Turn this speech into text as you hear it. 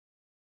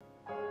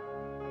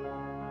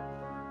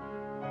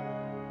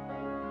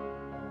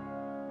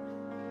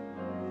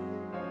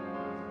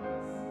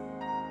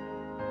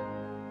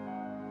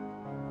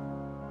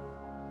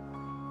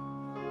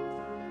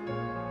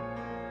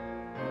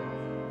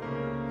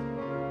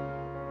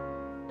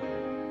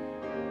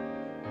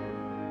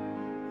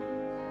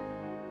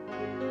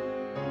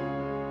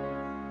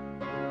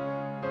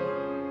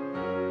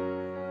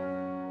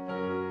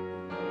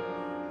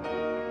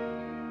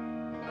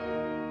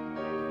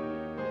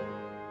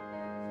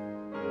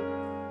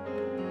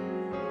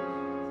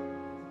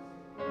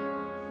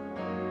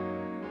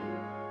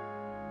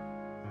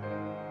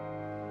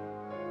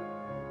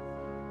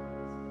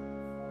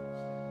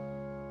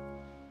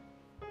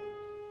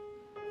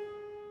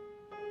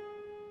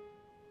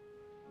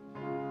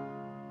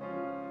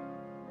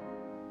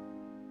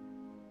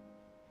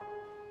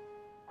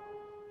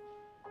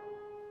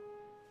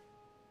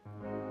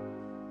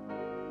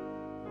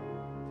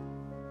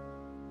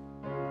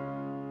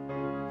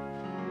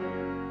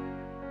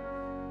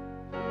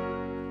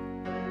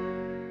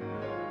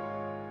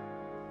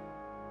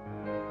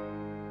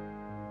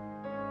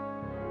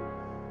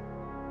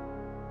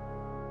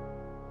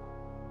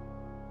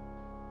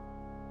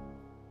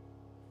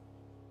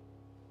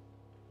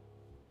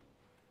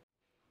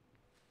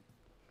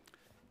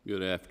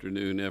Good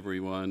afternoon,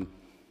 everyone.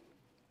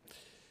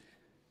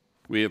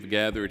 We have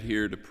gathered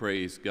here to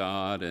praise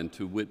God and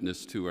to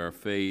witness to our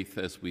faith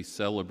as we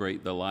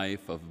celebrate the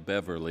life of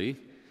Beverly,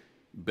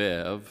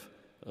 Bev,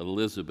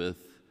 Elizabeth,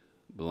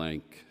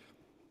 blank.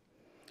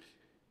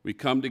 We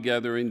come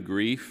together in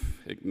grief,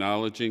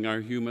 acknowledging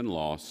our human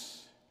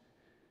loss.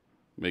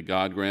 May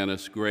God grant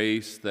us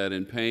grace that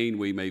in pain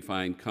we may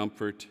find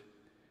comfort,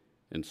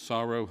 in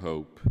sorrow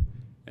hope,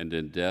 and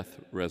in death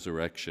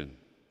resurrection.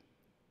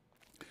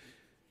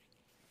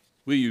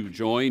 Will you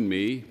join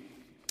me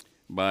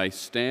by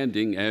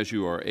standing as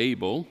you are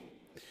able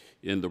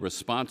in the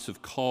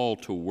responsive call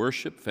to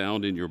worship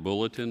found in your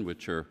bulletin,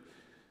 which are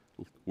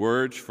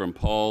words from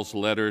Paul's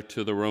letter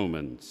to the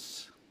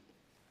Romans.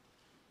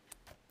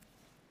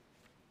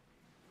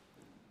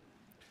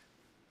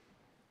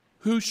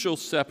 Who shall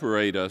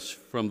separate us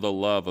from the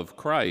love of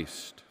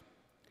Christ?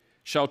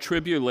 Shall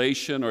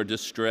tribulation or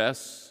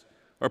distress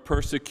or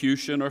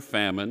persecution or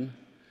famine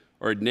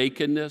or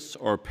nakedness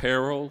or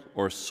peril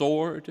or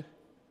sword?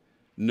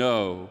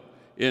 No,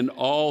 in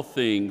all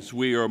things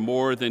we are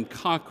more than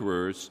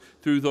conquerors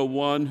through the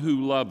one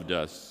who loved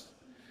us.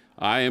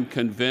 I am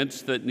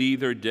convinced that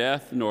neither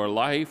death nor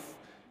life,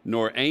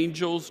 nor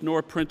angels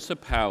nor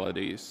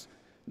principalities,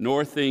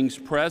 nor things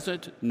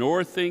present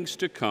nor things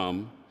to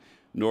come,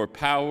 nor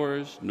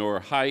powers,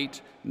 nor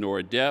height,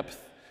 nor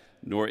depth,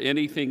 nor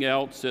anything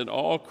else in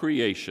all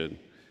creation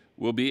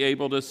will be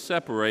able to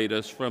separate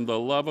us from the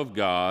love of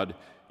God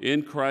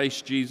in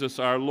Christ Jesus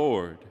our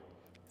Lord.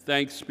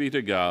 Thanks be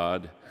to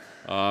God.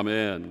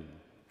 Amen.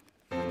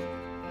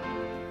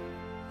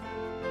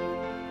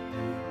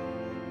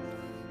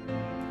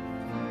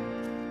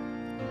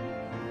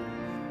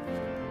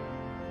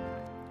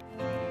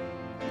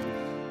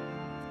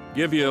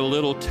 Give you a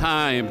little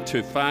time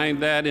to find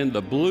that in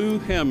the blue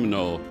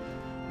hymnal,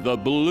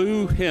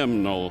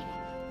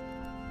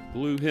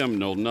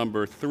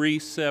 number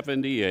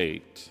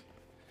 378.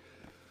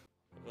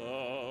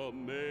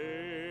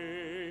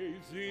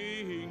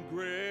 Amazing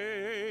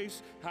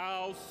grace,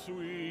 how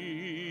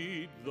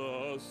sweet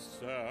the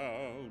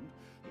sound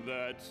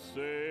that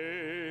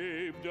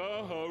saved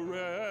a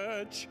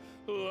wretch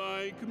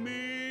like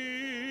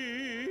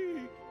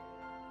me.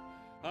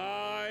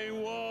 I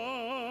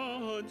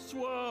once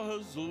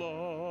was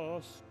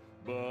lost,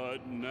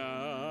 but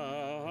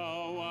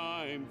now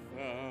I'm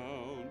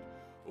found,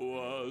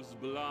 was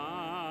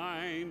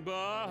blind,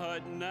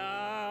 but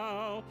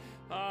now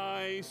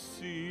I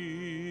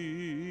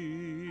see.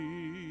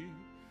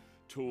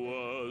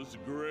 'Twas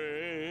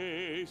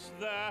grace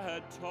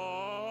that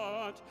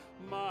taught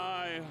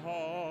my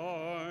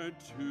heart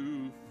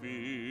to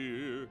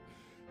fear,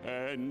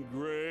 and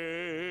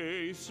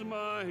grace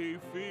my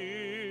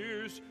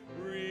fears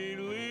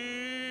relieved.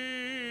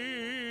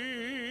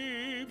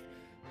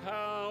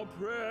 How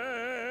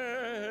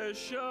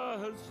precious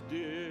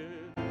did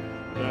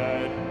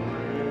that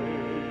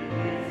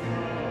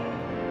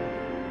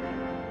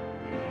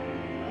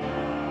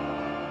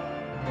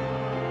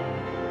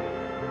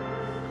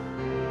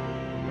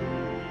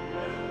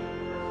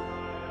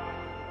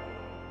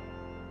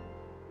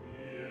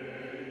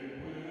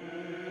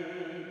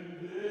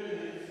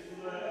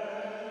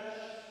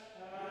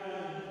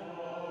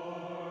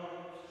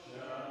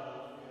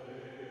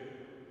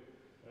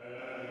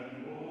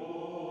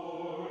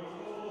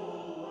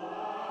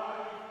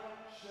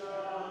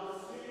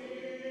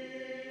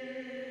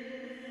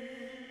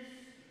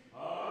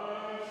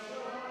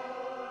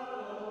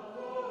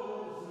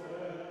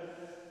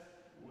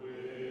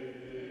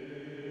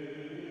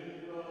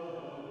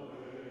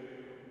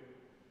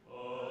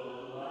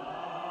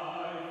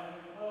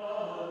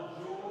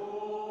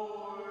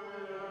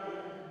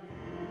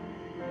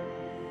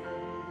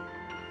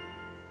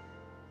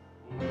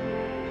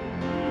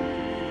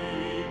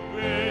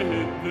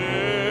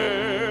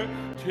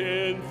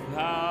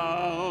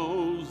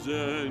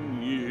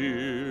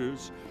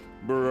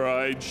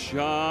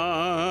shining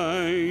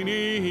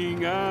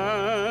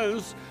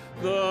as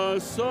the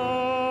sun.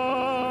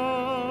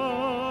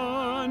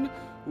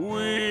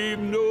 We've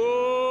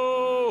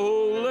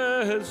no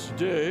less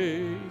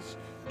days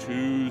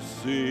to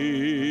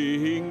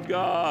sing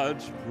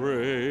God's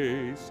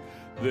praise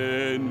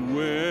than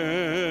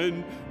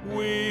when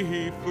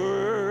we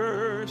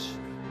first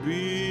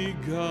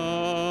begun.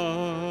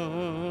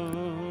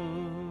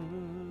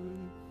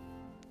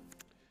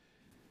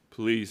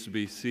 Please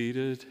be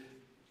seated.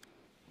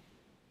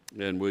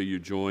 And will you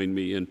join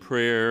me in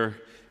prayer?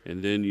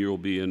 And then you'll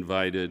be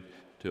invited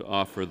to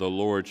offer the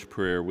Lord's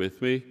Prayer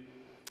with me.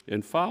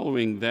 And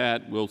following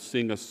that, we'll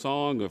sing a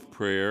song of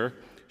prayer,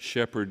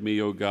 Shepherd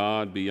Me, O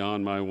God,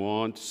 Beyond My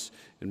Wants,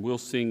 and we'll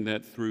sing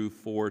that through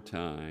 4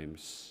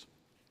 times.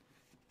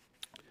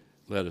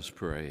 Let us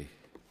pray.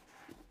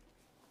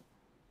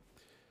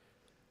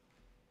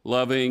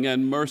 Loving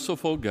and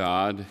merciful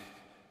God,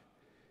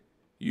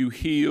 you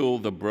heal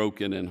the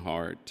broken in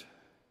heart.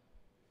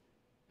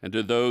 And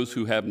to those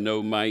who have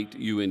no might,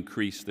 you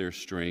increase their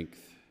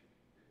strength.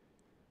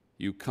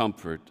 You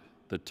comfort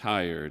the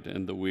tired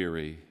and the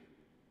weary.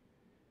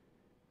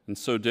 And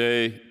so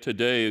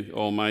today,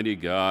 Almighty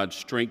God,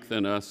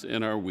 strengthen us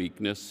in our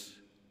weakness,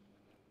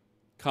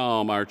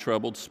 calm our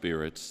troubled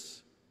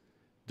spirits,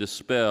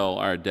 dispel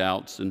our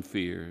doubts and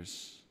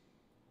fears.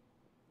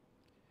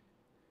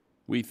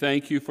 We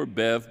thank you for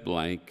Bev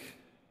Blank,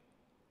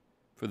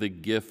 for the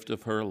gift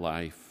of her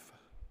life,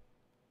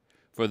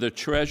 for the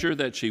treasure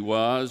that she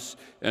was,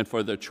 and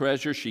for the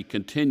treasure she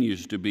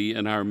continues to be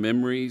in our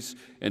memories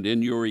and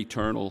in your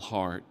eternal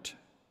heart.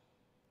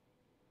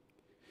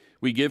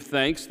 We give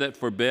thanks that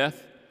for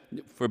Bev,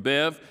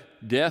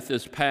 death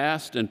is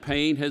past and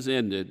pain has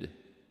ended,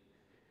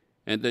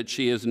 and that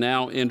she has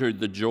now entered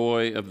the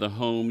joy of the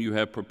home you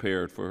have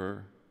prepared for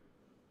her.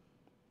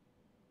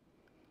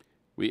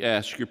 We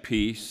ask your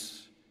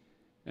peace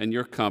and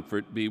your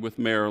comfort be with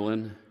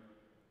Marilyn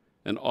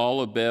and all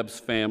of Bev's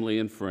family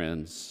and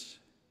friends.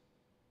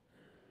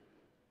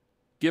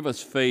 Give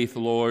us faith,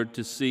 Lord,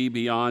 to see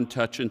beyond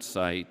touch and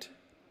sight,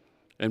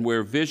 and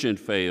where vision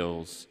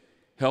fails,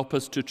 help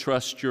us to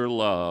trust your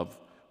love,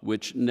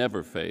 which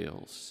never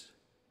fails.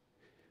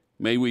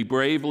 May we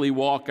bravely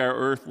walk our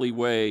earthly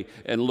way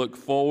and look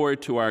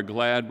forward to our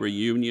glad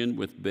reunion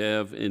with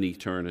Bev in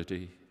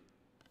eternity.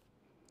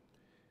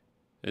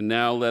 And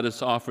now let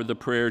us offer the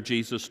prayer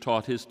Jesus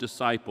taught his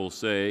disciples,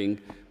 saying,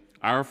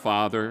 Our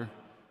Father,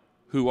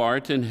 who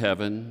art in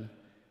heaven,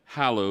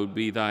 hallowed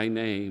be thy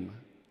name.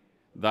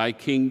 Thy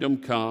kingdom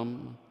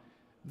come,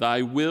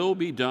 thy will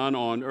be done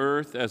on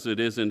earth as it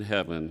is in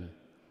heaven.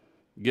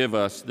 Give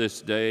us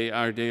this day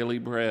our daily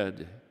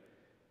bread,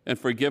 and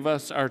forgive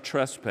us our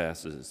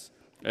trespasses,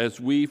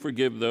 as we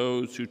forgive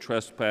those who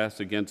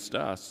trespass against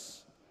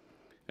us.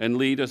 And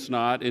lead us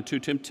not into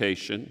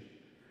temptation,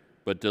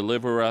 but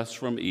deliver us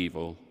from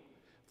evil.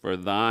 For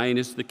thine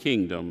is the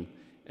kingdom,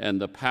 and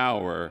the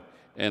power,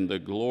 and the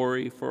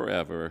glory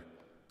forever.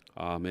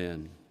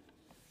 Amen.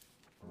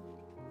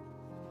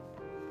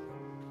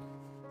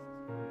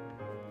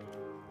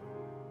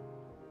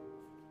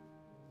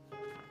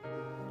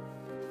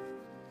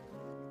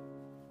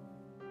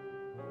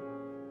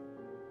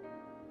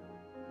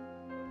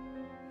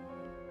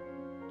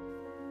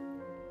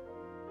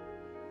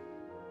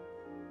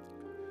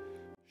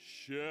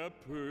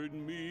 Shepherd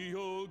me,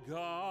 O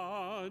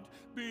God,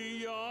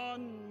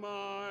 beyond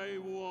my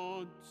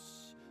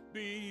wants,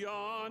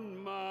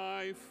 beyond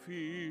my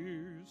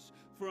fears,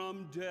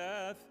 from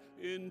death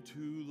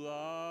into life.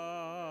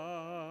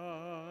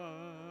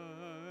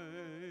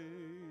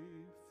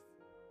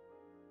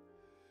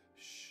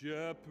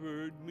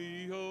 Shepherd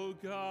me, O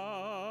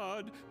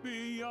God,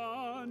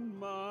 beyond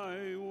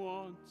my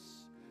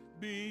wants,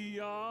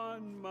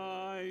 beyond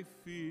my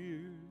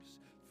fears,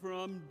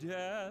 from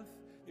death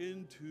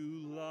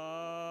into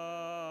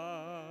life.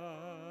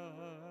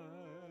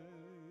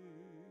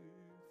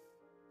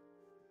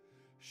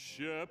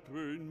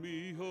 Shepherd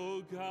me,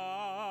 O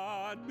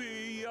God,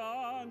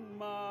 beyond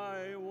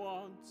my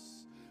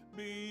wants,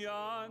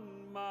 beyond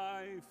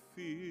my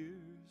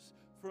fears,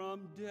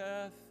 from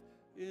death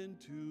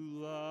into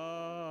life.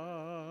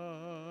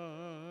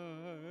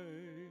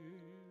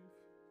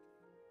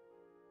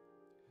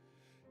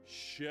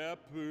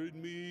 Shepherd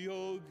me,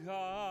 O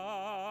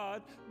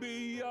God,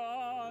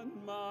 beyond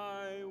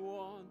my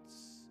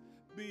wants,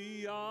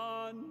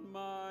 beyond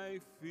my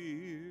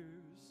fears,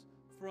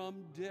 from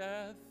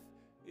death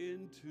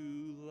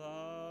into life.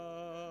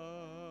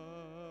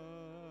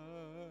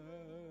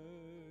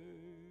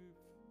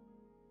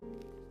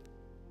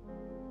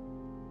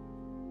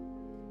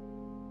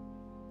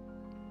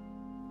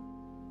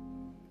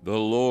 The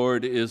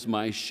Lord is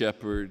my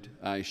shepherd,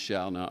 I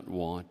shall not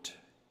want.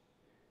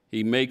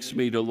 He makes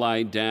me to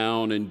lie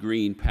down in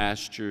green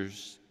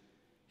pastures.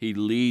 He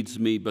leads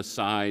me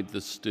beside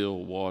the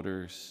still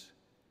waters.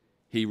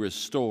 He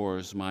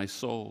restores my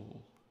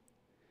soul.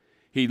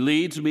 He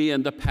leads me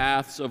in the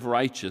paths of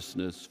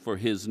righteousness for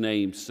his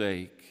name's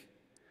sake.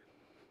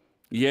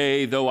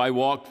 Yea, though I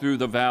walk through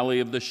the valley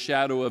of the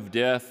shadow of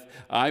death,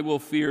 I will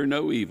fear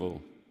no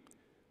evil,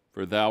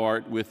 for thou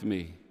art with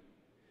me.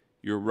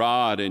 Your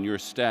rod and your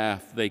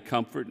staff, they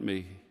comfort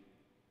me.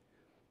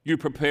 You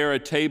prepare a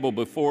table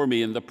before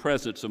me in the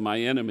presence of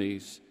my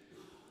enemies.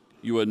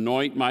 You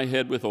anoint my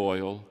head with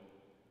oil.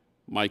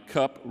 My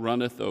cup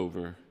runneth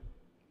over.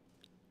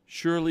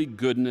 Surely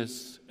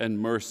goodness and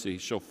mercy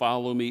shall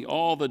follow me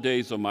all the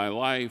days of my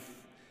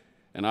life,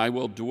 and I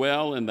will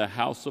dwell in the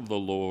house of the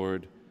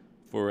Lord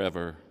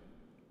forever.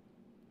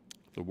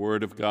 The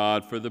word of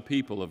God for the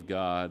people of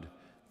God.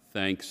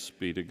 Thanks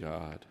be to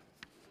God.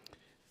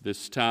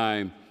 This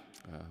time,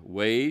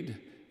 Wade,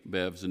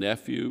 Bev's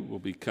nephew, will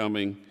be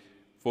coming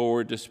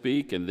forward to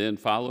speak, and then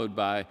followed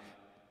by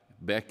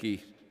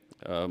Becky,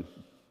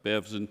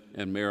 Bev's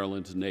and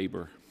Marilyn's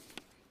neighbor.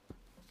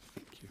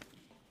 Thank you.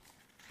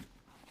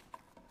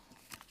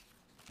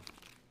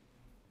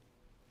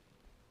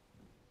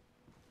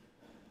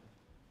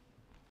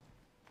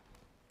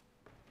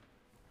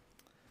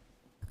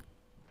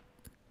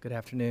 Good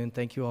afternoon.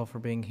 Thank you all for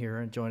being here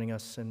and joining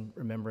us in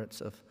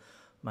remembrance of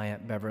my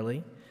Aunt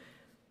Beverly.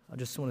 I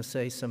just want to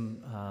say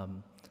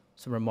some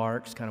some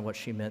remarks, kind of what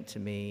she meant to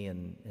me,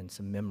 and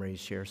some memories,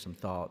 share some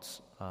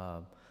thoughts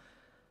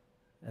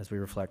as we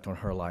reflect on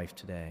her life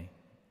today.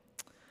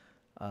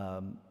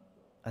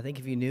 I think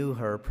if you knew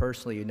her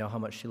personally, you know how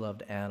much she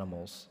loved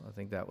animals. I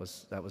think that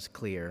was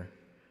clear.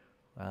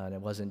 And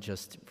it wasn't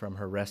just from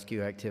her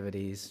rescue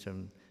activities,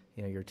 from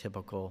your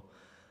typical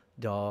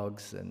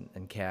dogs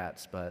and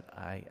cats, but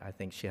I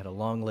think she had a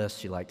long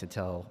list. She liked to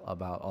tell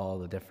about all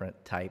the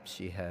different types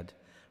she had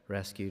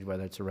rescued,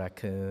 whether it's a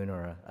raccoon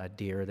or a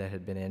deer that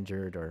had been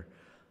injured, or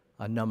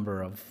a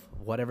number of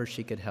whatever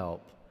she could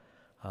help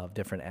of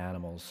different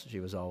animals. She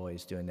was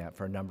always doing that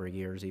for a number of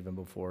years, even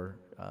before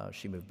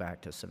she moved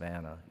back to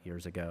Savannah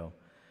years ago.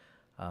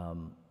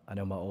 I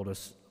know my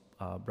oldest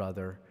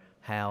brother,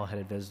 Hal,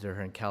 had visited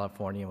her in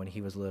California when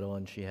he was little,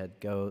 and she had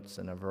goats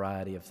and a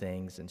variety of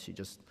things, and she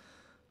just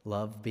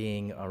loved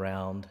being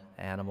around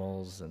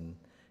animals and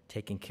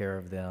taking care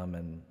of them,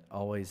 and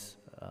always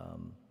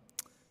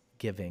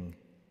giving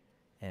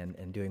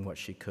and doing what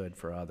she could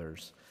for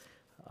others.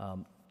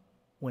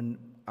 When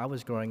I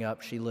was growing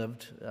up, she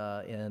lived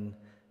in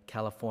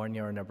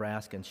California or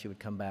Nebraska, and she would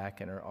come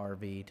back in her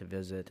RV to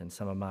visit, and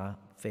some of my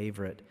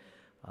favorite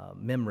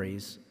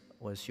memories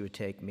was she would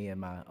take me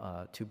and my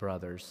two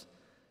brothers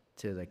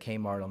to the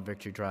Kmart on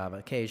Victory Drive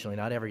occasionally,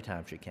 not every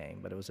time she came,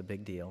 but it was a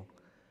big deal.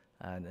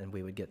 And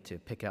we would get to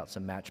pick out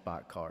some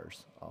Matchbox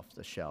cars off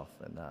the shelf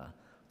and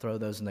throw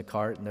those in the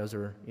cart. And those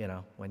are,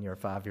 when you're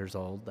 5 years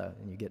old,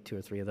 and you get 2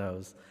 or 3 of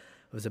those,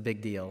 it was a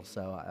big deal.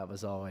 So I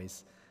was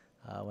always,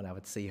 when I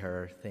would see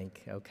her,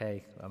 think,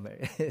 okay,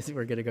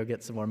 we're going to go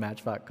get some more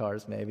Matchbox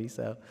cars maybe.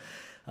 So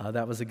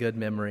that was a good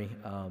memory.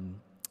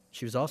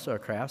 She was also a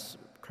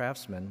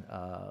craftsman,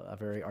 a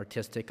very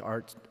artistic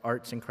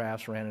arts and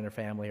crafts ran in her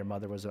family. Her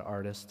mother was an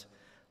artist.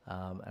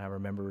 And I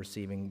remember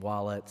receiving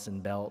wallets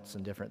and belts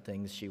and different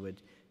things she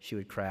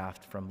would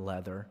craft from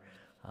leather.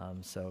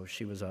 So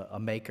she was a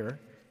maker.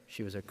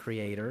 She was a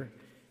creator.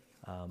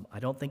 I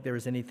don't think there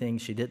was anything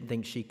she didn't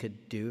think she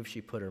could do if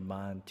she put her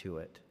mind to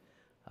it.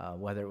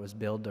 Whether it was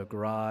build a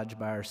garage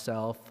by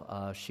herself,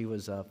 she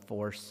was a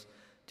force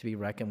to be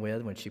reckoned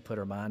with. When she put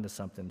her mind to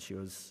something, she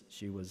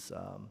was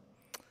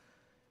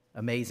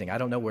amazing. I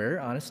don't know where,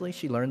 honestly,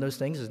 she learned those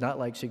things. It's not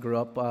like she grew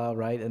up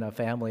right in a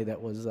family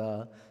that was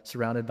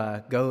surrounded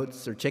by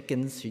goats or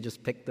chickens. She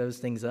just picked those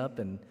things up,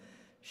 and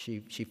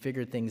she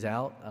figured things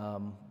out,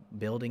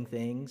 building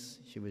things.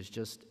 She was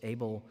just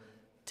able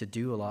to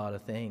do a lot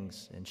of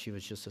things, and she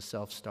was just a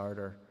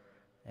self-starter,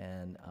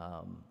 and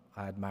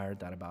I admired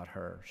that about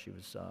her. She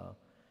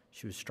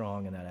was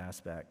strong in that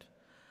aspect.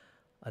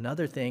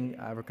 Another thing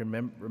I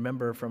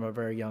remember from a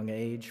very young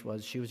age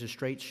was she was a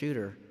straight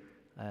shooter.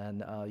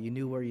 And you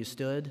knew where you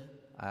stood.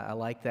 I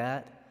like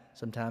that.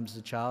 Sometimes as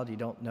a child, you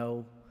don't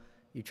know.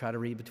 You try to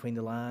read between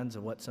the lines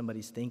of what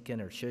somebody's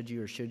thinking, or should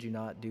you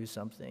not do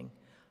something.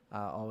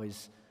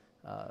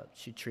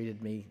 She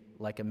treated me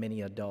like a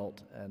mini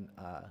adult, and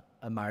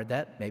admired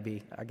that.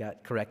 Maybe I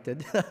got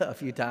corrected a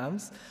few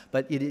times,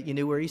 but you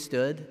knew where you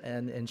stood,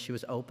 and she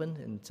was open,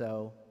 and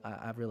so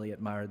I really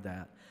admired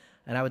that.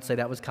 And I would say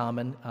that was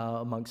common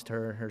amongst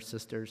her and her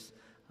sisters.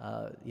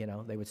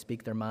 They would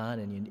speak their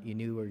mind, and you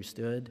knew where you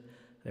stood.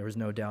 There was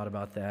no doubt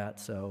about that.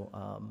 So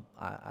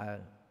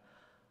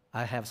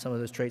I have some of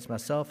those traits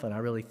myself, and I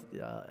really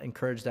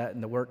encourage that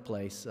in the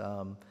workplace,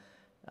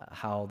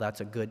 how that's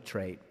a good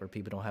trait, where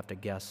people don't have to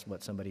guess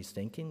what somebody's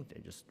thinking.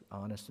 They're just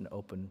honest and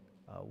open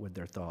with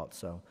their thoughts.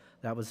 So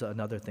that was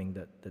another thing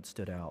that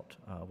stood out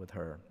with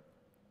her.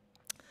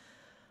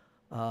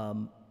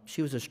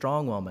 She was a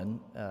strong woman,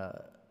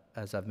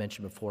 as I've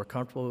mentioned before,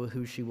 comfortable with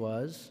who she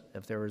was.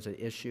 If there was an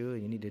issue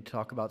and you needed to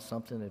talk about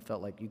something, it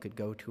felt like you could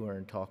go to her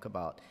and talk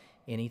about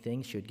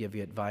anything. She would give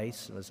you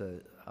advice.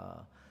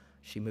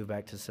 She moved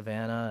back to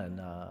Savannah,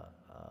 and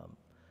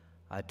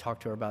I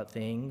talked to her about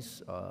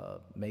things.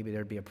 Maybe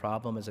there'd be a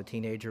problem as a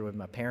teenager with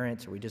my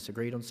parents, or we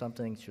disagreed on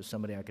something. She was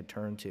somebody I could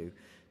turn to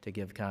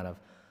give kind of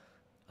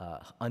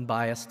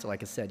unbiased.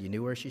 Like I said, you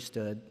knew where she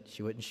stood.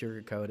 She wouldn't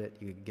sugarcoat it.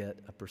 You could get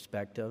a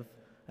perspective,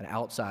 an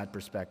outside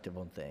perspective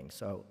on things.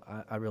 So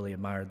I really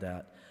admired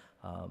that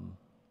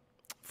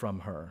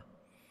from her.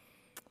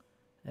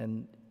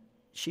 And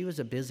she was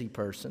a busy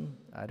person.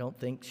 I don't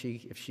think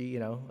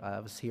I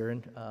was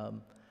hearing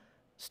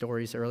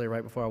stories earlier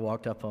right before I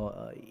walked up,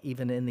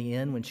 even in the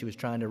inn when she was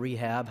trying to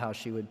rehab, how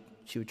she would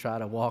try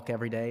to walk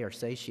every day, or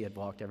say she had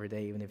walked every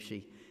day, even if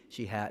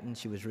she hadn't.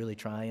 She was really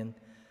trying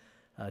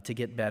to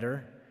get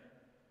better,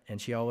 and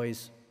she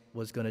always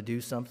was going to do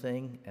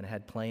something and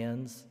had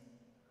plans.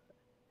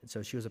 And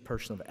so she was a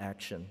person of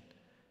action,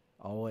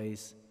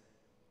 always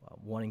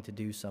wanting to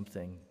do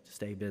something, to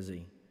stay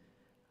busy.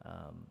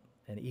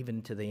 And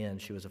even to the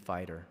end, she was a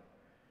fighter.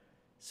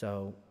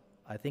 So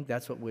I think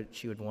that's what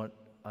she would want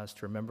us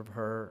to remember of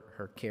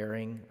her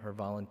caring, her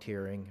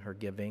volunteering, her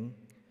giving,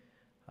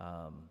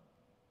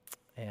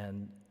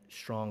 and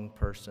strong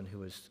person who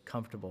was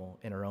comfortable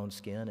in her own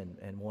skin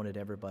and wanted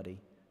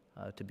everybody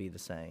to be the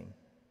same.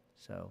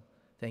 So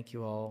thank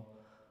you all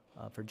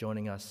for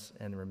joining us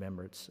in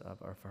remembrance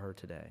for her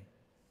today.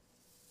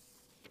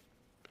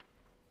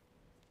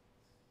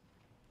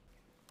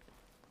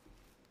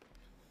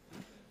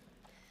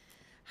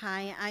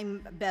 Hi,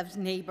 I'm Bev's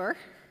neighbor,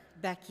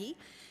 Becky,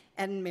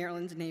 and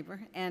Marilyn's neighbor,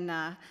 and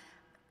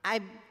I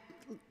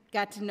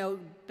got to know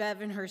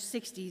Bev in her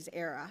 60s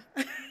era.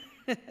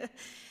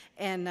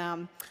 And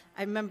I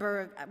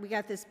remember we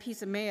got this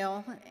piece of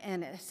mail,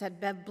 and it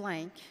said Bev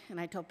blank, and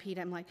I told Pete,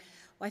 I'm like,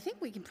 well, I think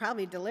we can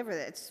probably deliver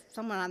that. It's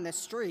someone on the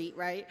street,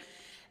 right?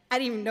 I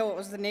didn't even know it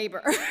was the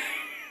neighbor.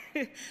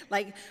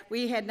 Like,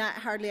 we had not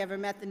hardly ever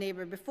met the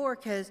neighbor before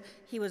because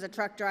he was a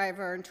truck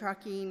driver and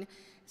trucking,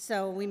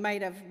 so we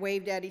might have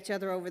waved at each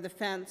other over the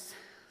fence.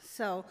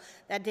 So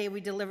that day we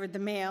delivered the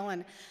mail,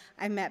 and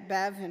I met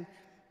Bev and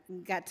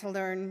got to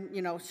learn,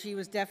 you know, she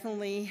was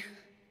definitely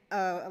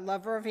a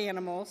lover of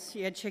animals.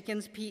 She had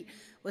chickens. Pete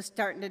was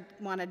starting to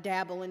want to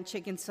dabble in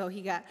chickens, so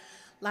he got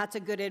lots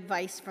of good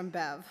advice from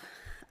Bev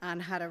on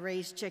how to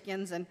raise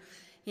chickens, and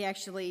he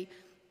actually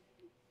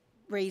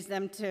raised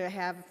them to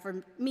have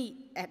for meat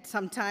at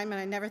some time,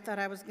 and I never thought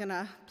I was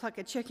gonna pluck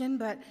a chicken,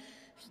 but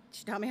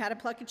she taught me how to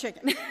pluck a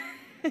chicken.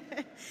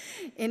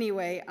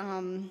 Anyway,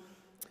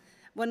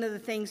 one of the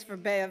things for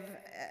Bev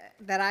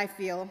that I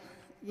feel,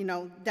 you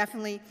know,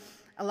 definitely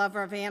a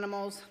lover of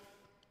animals.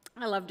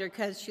 I loved her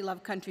because she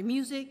loved country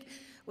music,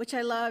 which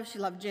I love. She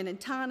loved gin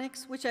and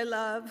tonics, which I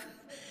love.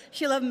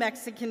 She loved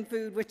Mexican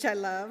food, which I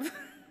love.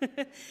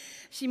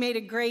 She made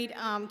a great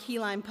key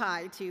lime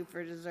pie, too,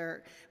 for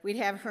dessert. We'd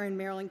have her and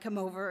Marilyn come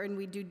over, and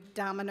we'd do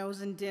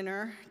dominoes and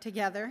dinner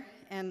together,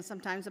 and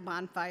sometimes a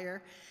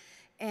bonfire.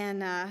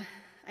 And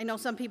I know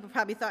some people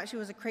probably thought she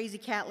was a crazy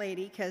cat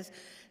lady because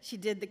she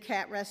did the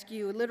cat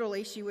rescue.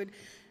 Literally, she would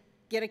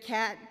get a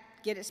cat,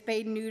 get it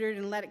spayed and neutered,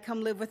 and let it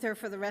come live with her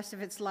for the rest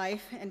of its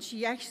life. And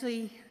she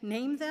actually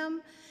named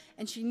them,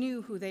 and she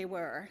knew who they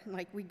were.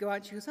 Like, we'd go out,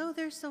 and she goes, oh,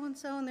 there's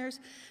so-and-so, and there's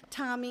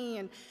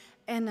Tommy,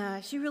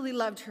 and she really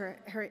loved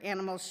her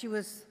animals. She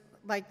was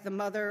like the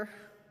mother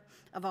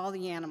of all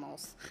the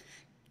animals.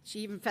 She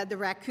even fed the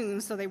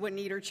raccoons so they wouldn't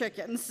eat her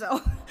chickens,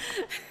 so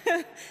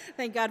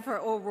thank God for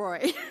old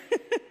Roy.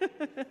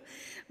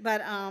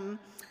 But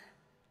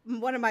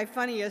one of my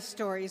funniest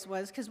stories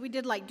was, because we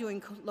did like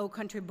doing low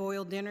country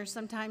boiled dinners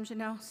sometimes, you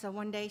know, so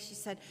one day she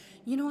said,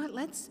 you know what,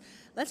 let's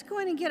go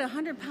in and get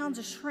 100 pounds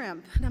of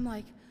shrimp. And I'm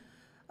like,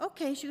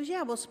 okay. She goes,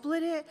 yeah, we'll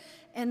split it,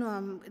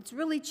 and it's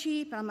really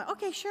cheap. And I'm like,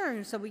 okay,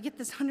 sure. So we get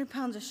this 100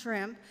 pounds of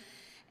shrimp,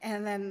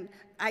 and then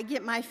I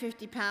get my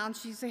 50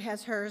 pounds. She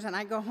has hers, and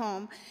I go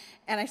home,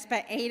 and I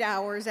spent 8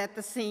 hours at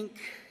the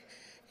sink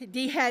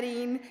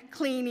deheading,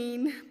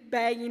 cleaning,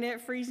 bagging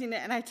it, freezing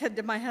it. And I said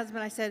to my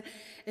husband, I said,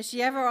 if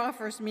she ever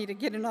offers me to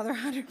get another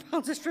 100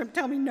 pounds of shrimp,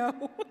 tell me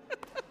no.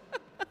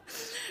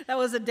 That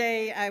was a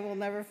day I will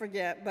never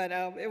forget, but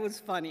it was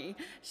funny.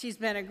 She's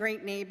been a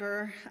great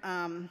neighbor,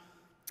 a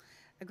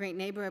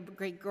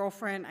great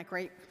girlfriend, a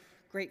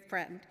great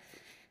friend.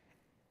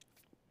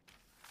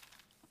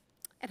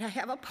 And I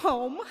have a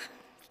poem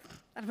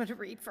I'm going to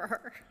read for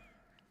her.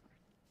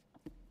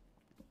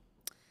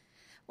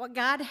 What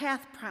God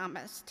hath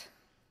promised.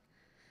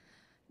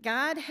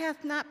 God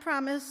hath not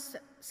promised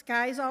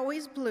skies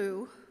always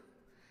blue,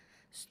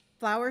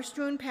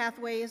 flower-strewn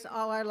pathways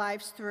all our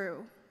lives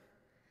through.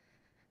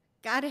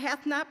 God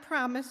hath not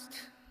promised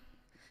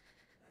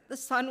the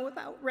sun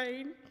without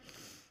rain,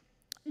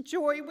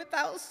 joy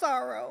without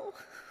sorrow,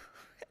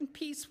 and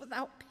peace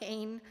without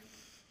pain.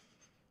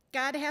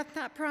 God hath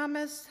not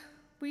promised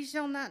we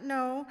shall not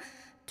know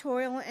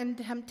toil and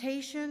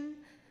temptation,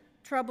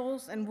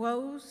 troubles and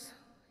woes.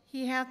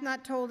 He hath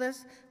not told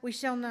us we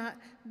shall not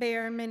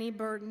bear many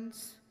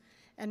burdens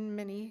and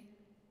many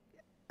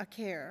a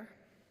care.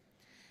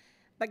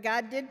 But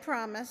God did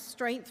promise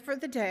strength for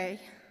the day,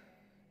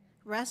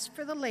 rest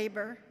for the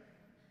labor,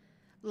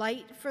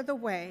 light for the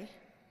way,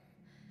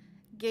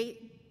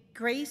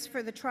 grace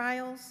for the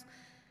trials,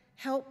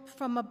 help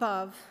from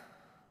above,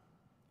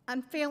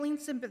 unfailing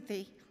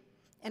sympathy,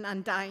 and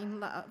undying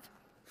love.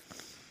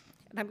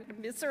 And I'm going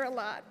to miss her a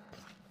lot.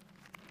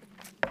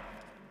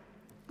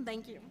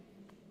 Thank you.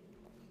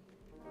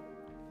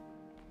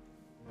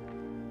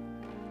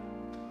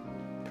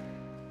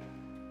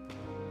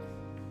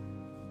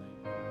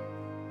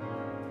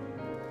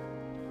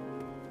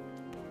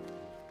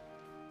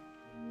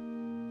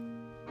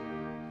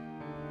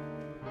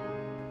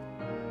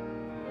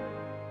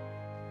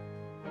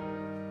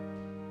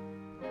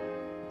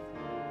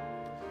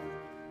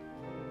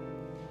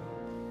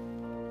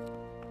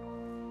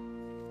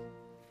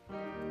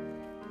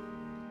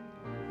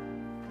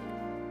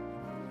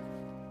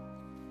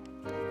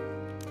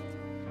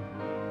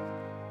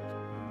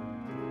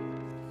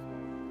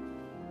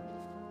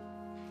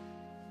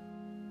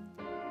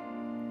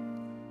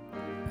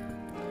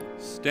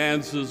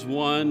 Stanzas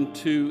 1,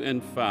 2,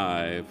 and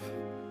 5.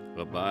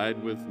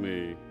 Abide with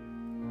me.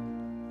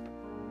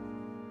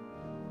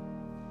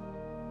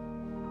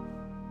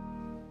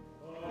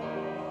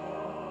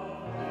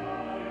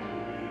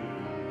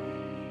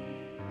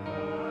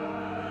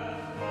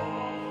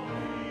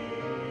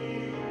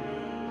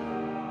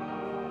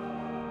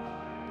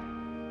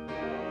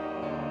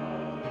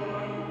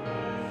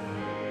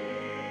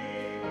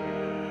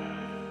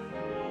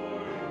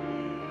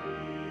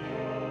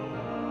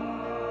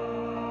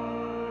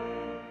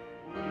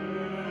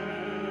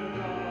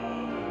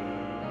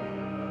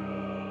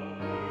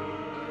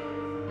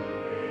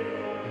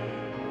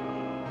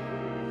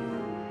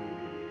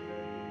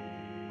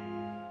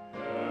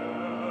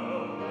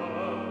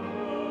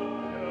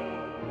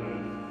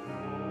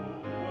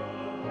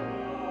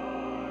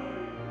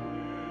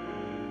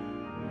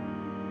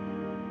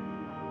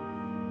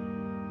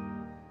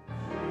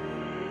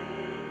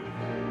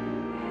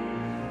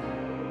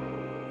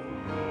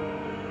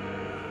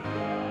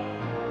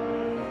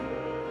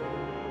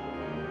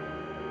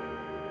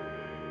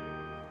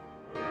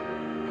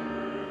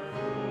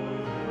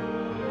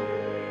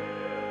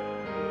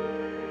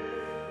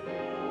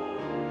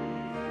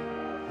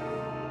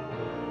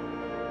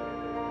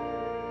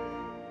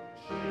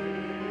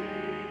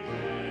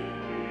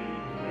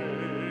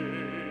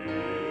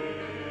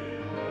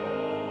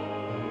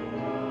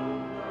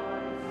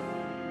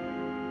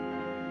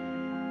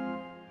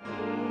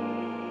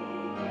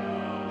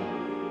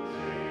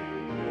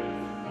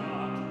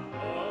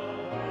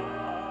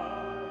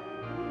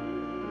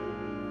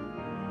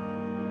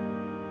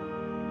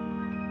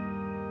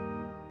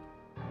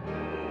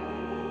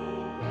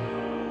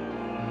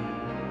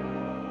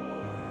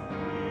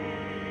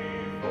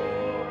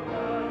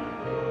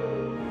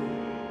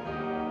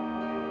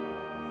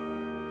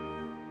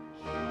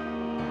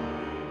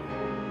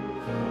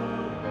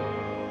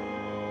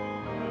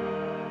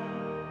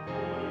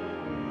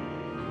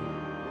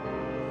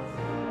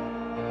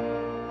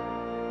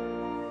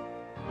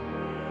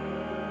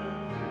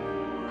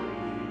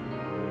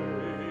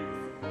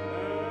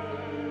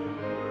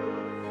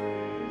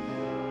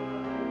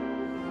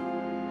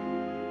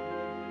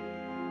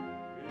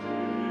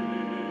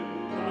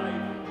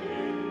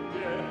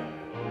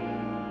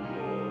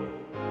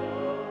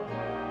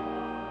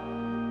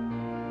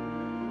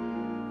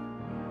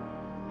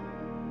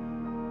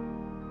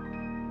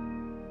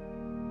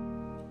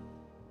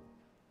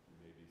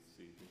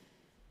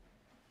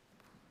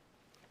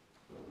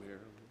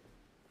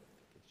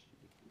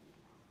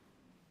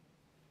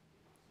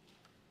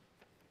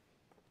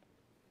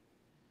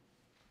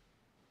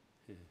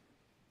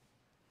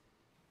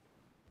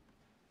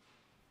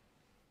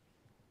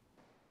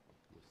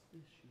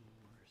 this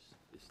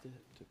yours? Is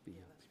that to be?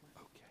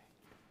 Okay.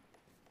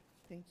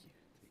 Thank you.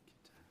 Take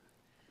your time.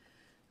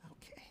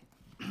 Okay.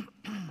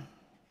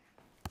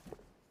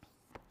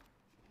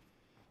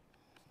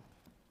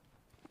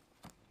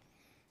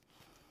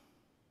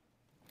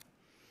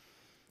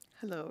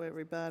 Hello,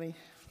 everybody.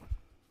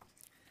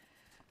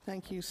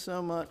 Thank you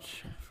so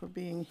much for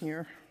being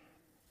here.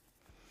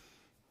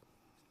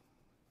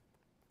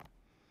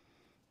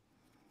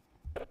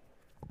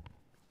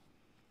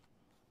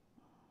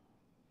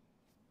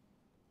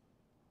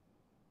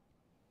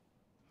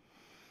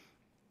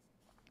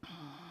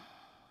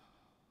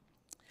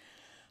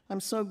 I'm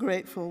so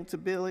grateful to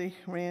Billy,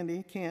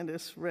 Randy,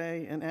 Candace,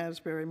 Ray, and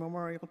Asbury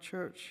Memorial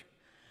Church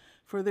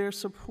for their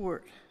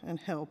support and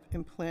help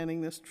in planning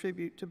this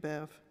tribute to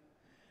Bev.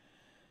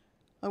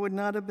 I would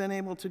not have been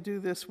able to do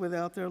this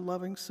without their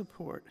loving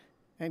support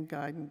and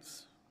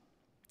guidance.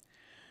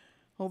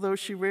 Although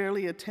she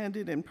rarely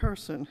attended in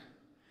person,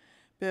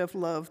 Bev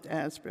loved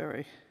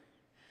Asbury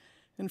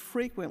and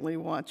frequently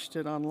watched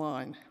it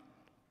online.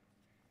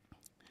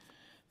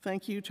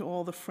 Thank you to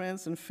all the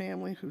friends and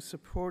family who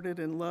supported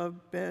and loved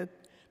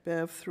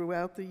Bev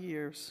throughout the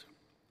years.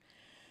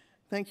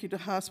 Thank you to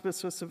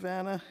Hospice of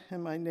Savannah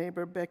and my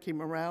neighbor, Becky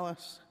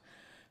Morales,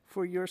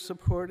 for your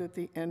support at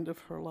the end of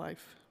her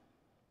life.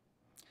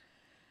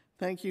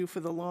 Thank you for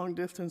the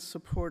long-distance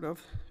support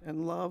of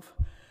and love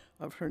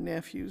of her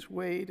nephews,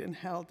 Wade and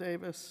Hal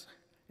Davis,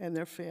 and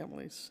their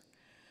families,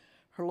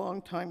 her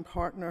longtime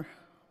partner,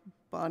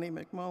 Bonnie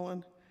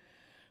McMullen,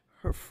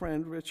 her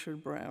friend,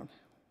 Richard Brown,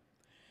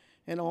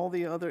 and all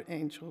the other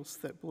angels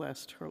that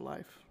blessed her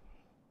life.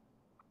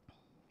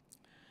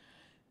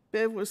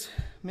 Bev was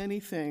many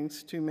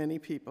things to many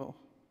people.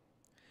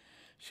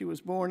 She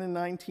was born in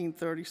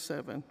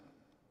 1937.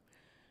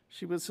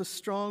 She was a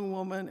strong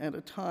woman at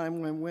a time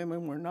when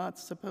women were not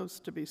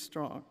supposed to be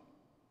strong.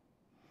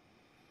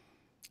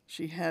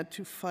 She had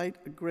to fight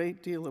a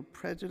great deal of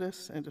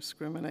prejudice and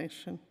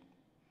discrimination.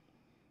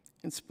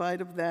 In spite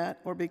of that,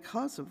 or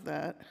because of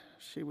that,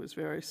 she was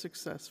very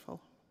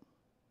successful.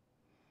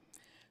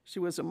 She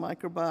was a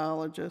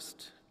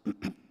microbiologist.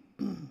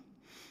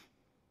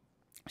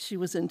 She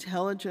was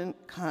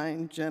intelligent,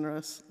 kind,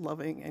 generous,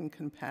 loving, and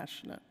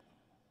compassionate.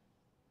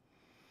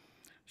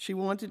 She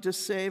wanted to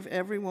save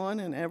everyone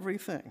and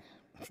everything.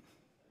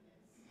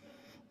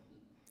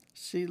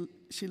 She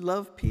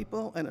loved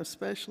people, and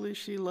especially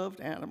she loved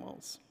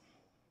animals.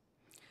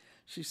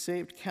 She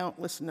saved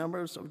countless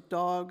numbers of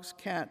dogs,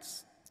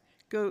 cats,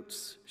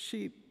 goats,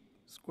 sheep,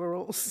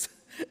 squirrels,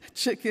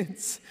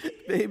 chickens,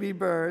 baby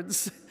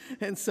birds,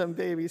 and some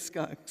baby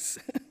skunks.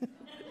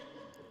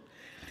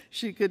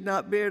 She could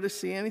not bear to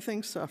see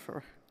anything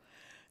suffer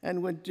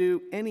and would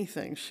do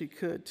anything she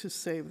could to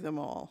save them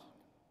all.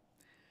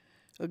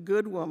 A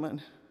good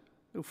woman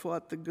who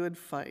fought the good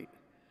fight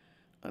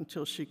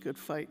until she could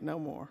fight no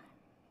more.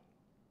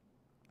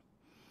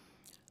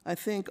 I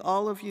think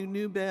all of you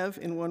knew Bev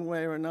in one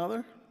way or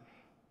another.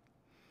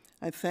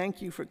 I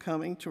thank you for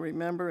coming to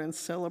remember and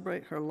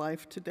celebrate her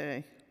life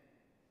today.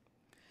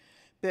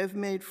 Bev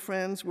made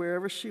friends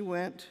wherever she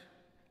went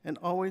and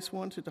always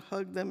wanted to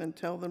hug them and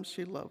tell them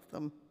she loved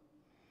them.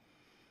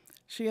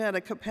 She had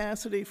a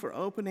capacity for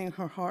opening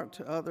her heart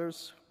to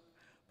others,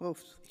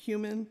 both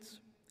humans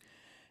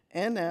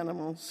and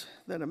animals,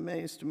 that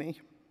amazed me.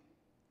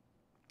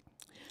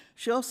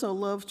 She also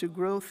loved to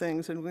grow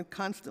things and would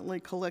constantly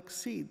collect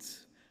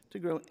seeds to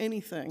grow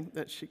anything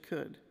that she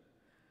could.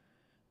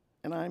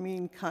 And I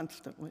mean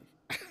constantly.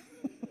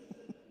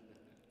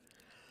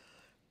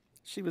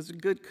 She was a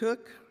good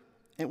cook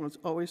and was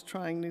always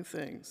trying new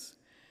things.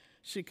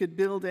 She could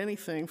build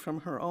anything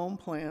from her own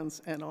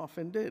plans and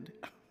often did.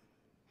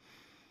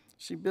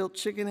 She built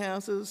chicken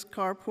houses,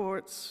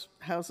 carports,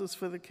 houses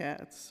for the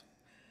cats.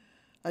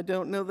 I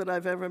don't know that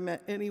I've ever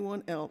met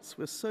anyone else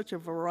with such a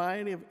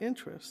variety of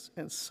interests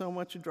and so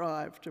much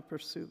drive to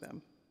pursue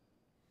them.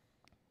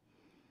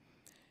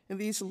 In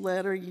these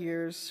latter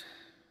years,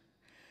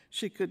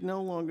 she could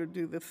no longer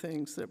do the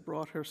things that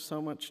brought her so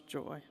much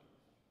joy.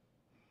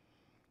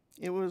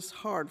 It was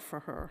hard for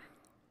her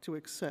to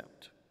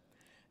accept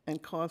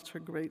and caused her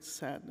great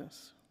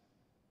sadness.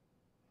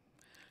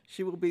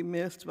 She will be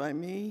missed by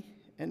me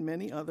and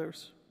many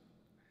others.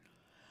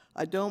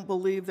 I don't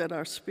believe that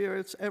our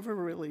spirits ever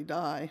really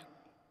die,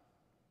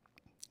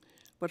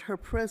 but her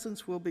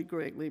presence will be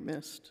greatly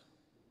missed.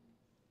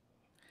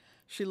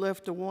 She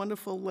left a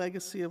wonderful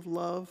legacy of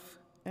love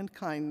and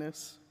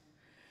kindness,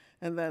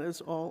 and that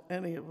is all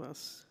any of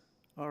us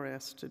are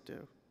asked to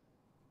do.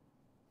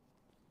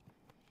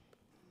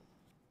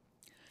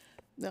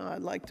 Now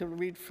I'd like to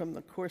read from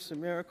the Course in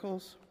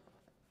Miracles,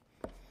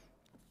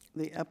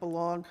 the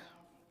epilogue.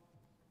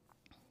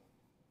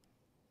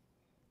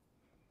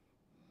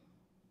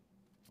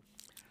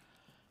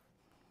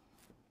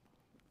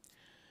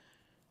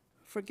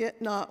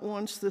 Forget not,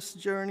 once this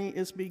journey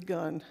is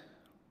begun,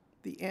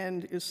 the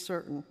end is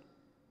certain.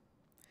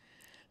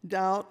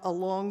 Doubt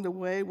along the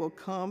way will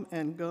come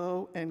and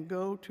go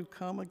to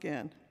come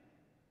again.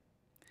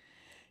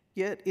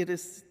 Yet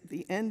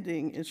the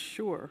ending is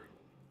sure.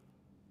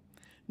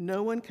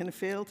 No one can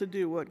fail to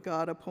do what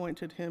God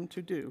appointed him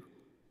to do.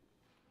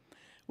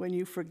 When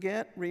you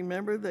forget,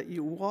 remember that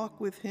you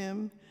walk with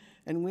him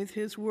and with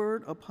his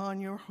word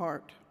upon your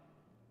heart.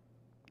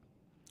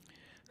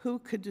 Who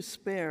could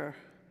despair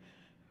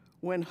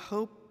when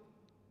hope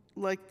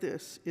like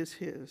this is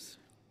his?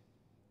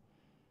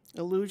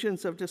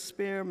 Illusions of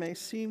despair may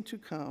seem to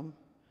come,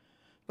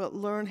 but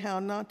learn how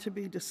not to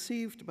be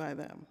deceived by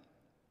them.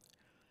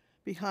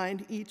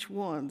 Behind each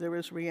one, there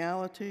is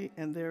reality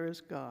and there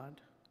is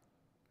God.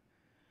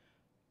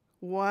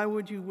 Why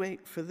would you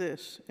wait for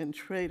this and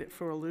trade it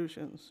for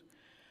illusions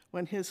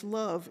when his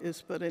love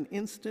is but an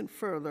instant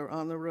further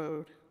on the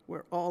road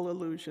where all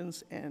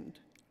illusions end?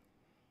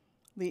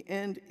 The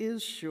end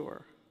is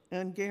sure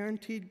and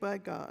guaranteed by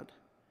God.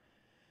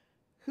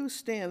 Who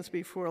stands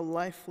before a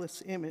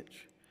lifeless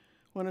image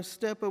when a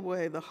step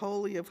away the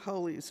Holy of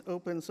Holies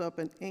opens up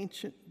an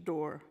ancient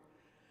door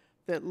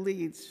that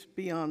leads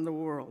beyond the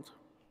world?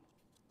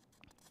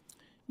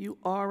 You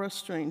are a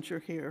stranger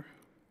here,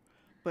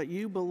 but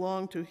you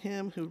belong to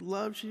him who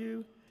loves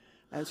you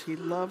as he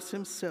loves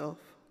himself.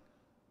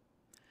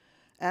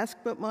 Ask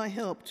but my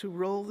help to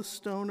roll the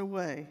stone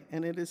away,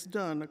 and it is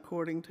done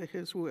according to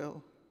his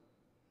will.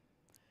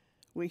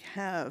 We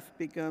have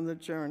begun the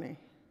journey.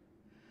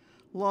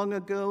 Long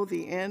ago,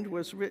 the end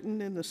was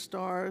written in the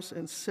stars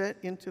and set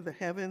into the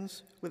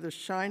heavens with a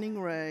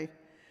shining ray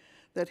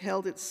that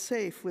held it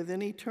safe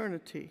within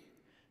eternity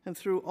and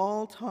through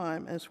all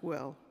time as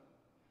well,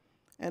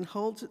 and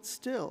holds it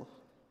still,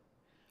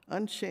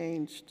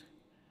 unchanged,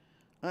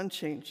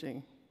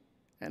 unchanging,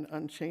 and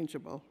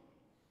unchangeable.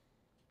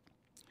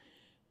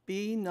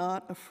 Be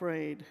not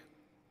afraid.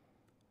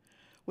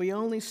 We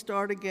only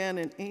start again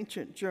an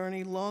ancient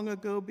journey long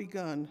ago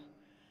begun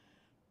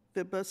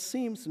that but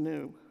seems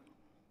new.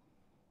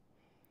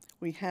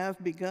 We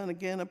have begun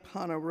again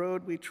upon a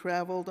road we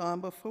traveled on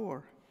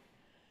before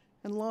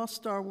and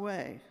lost our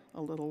way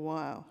a little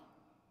while.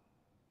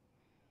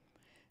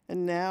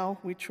 And now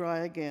we try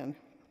again.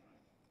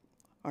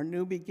 Our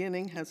new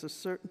beginning has a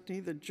certainty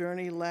the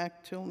journey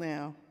lacked till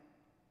now.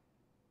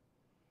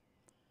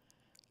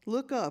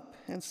 Look up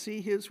and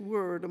see his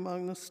word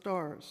among the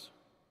stars,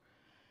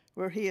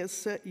 where he has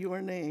set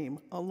your name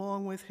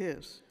along with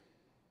his.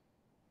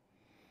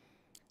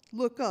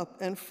 Look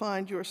up and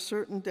find your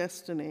certain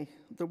destiny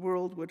the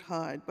world would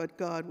hide, but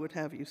God would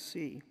have you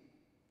see.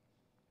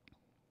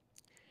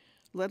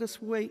 Let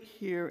us wait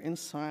here in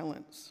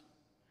silence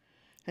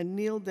and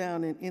kneel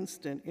down an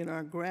instant in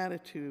our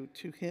gratitude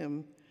to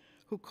him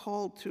who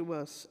called to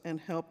us and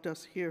helped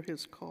us hear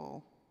his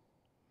call.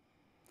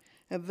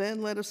 And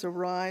then let us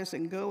arise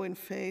and go in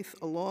faith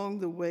along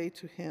the way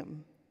to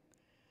him.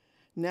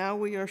 Now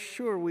we are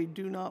sure we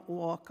do not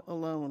walk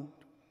alone,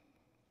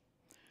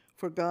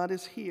 for God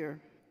is here,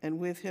 and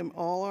with him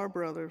all our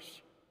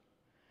brothers.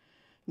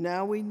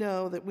 Now we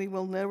know that we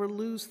will never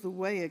lose the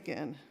way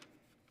again.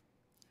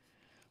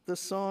 The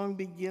song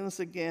begins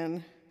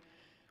again,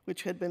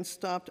 which had been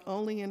stopped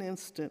only an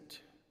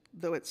instant,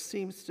 though it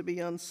seems to be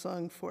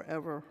unsung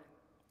forever.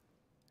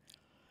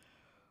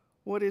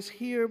 What is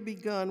here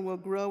begun will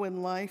grow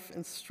in life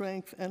and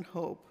strength and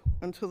hope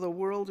until the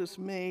world is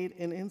made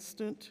an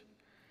instant,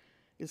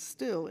 is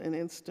still an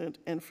instant,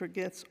 and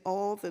forgets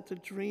all that the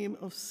dream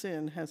of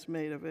sin has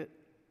made of it.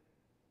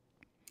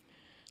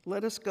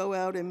 Let us go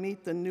out and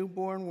meet the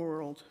newborn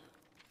world,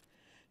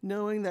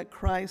 knowing that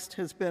Christ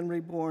has been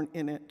reborn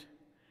in it,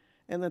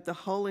 and that the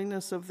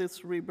holiness of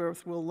this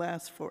rebirth will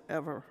last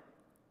forever.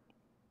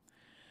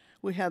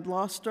 We had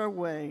lost our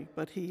way,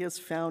 but he has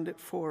found it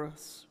for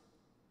us.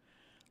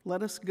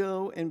 Let us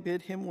go and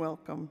bid him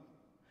welcome,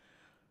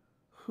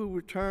 who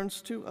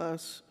returns to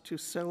us to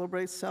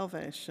celebrate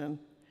salvation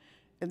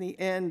and the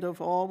end of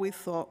all we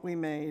thought we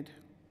made.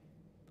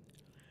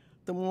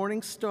 The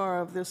morning star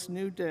of this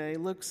new day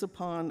looks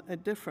upon a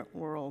different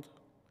world,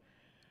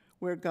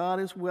 where God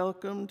is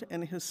welcomed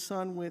and his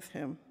Son with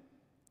him.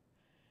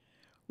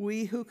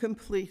 We who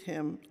complete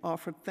him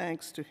offer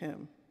thanks to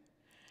him,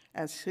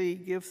 as he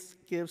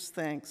gives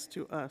thanks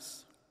to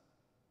us.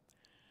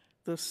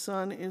 The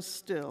Son is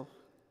still,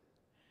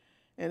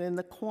 and in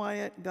the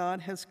quiet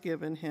God has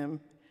given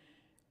him,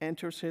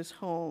 enters his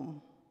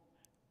home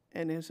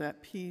and is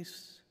at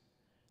peace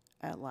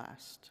at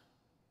last.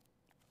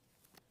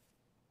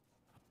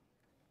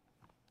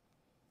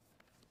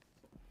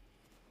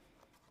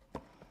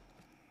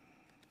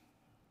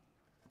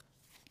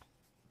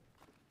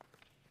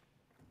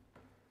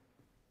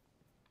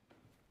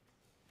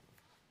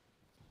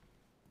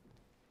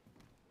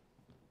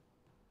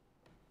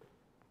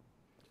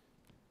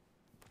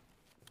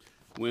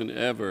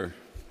 Whenever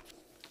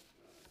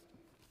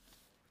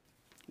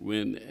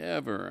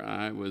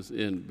I was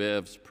in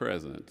Bev's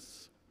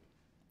presence,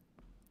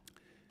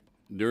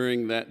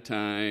 during that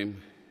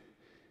time,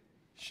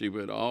 she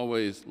would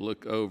always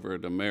look over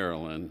to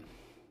Marilyn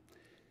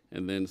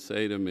and then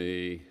say to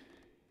me,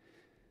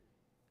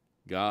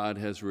 God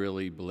has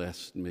really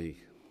blessed me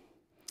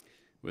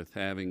with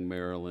having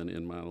Marilyn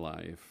in my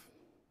life.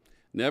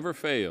 Never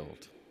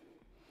failed,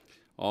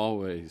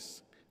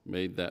 always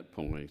made that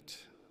point.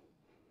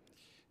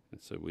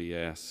 And so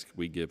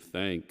we give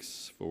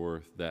thanks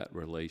for that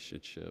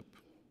relationship.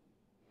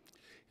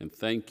 And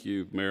thank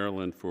you,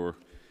 Marilyn, for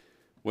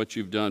what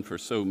you've done for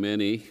so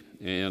many.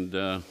 And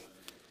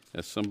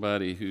as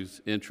somebody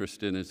who's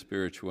interested in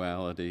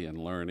spirituality and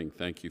learning,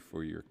 thank you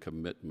for your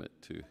commitment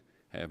to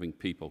having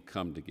people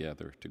come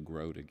together to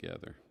grow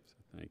together.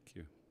 So thank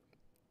you.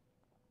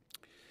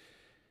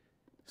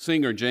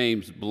 Singer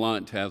James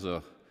Blunt has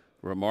a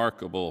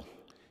remarkable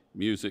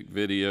music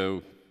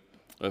video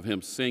of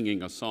him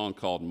singing a song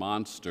called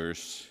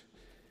Monsters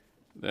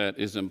that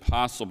is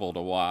impossible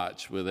to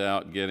watch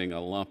without getting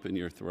a lump in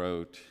your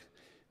throat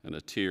and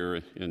a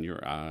tear in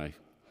your eye.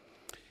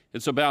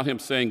 It's about him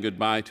saying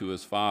goodbye to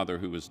his father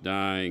who was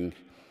dying.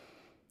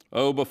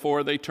 Oh,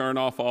 before they turn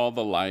off all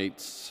the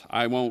lights,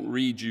 I won't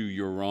read you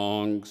your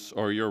wrongs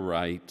or your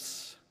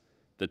rights.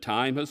 The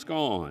time has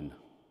gone.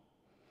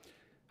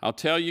 I'll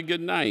tell you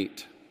good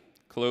night,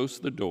 close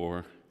the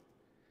door,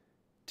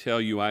 tell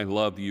you I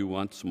love you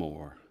once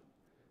more.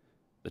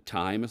 The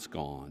time is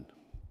gone.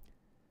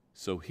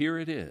 So here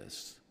it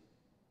is.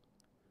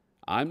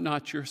 I'm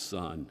not your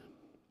son.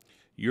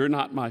 You're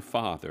not my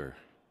father.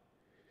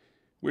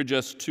 We're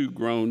just two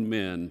grown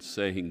men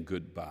saying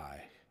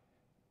goodbye.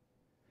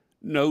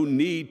 No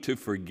need to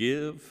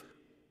forgive.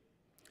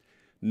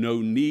 No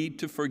need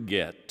to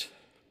forget.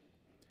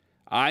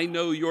 I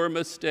know your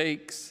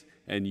mistakes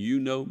and you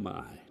know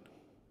mine.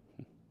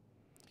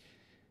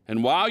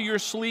 And while you're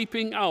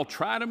sleeping, I'll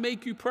try to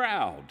make you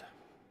proud.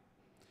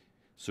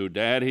 So,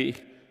 Daddy,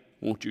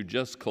 won't you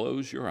just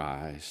close your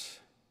eyes?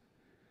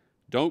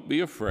 Don't be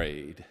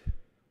afraid.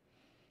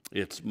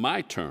 It's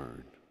my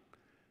turn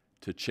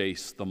to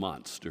chase the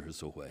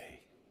monsters away.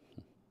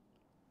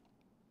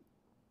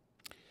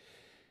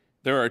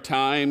 There are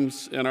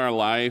times in our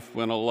life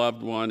when a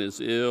loved one is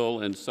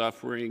ill and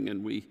suffering,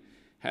 and we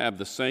have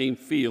the same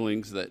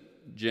feelings that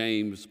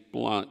James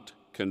Blunt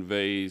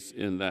conveys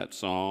in that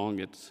song.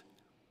 It's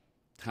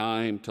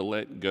time to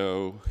let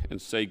go and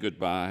say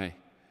goodbye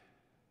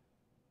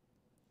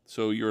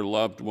so your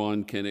loved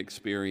one can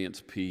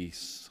experience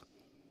peace.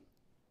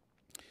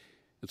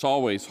 It's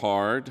always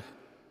hard,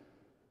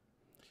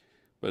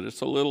 but it's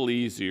a little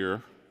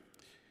easier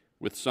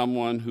with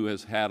someone who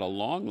has had a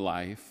long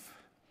life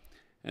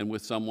and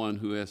with someone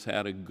who has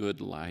had a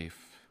good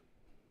life.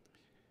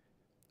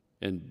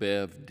 And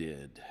Bev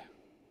did.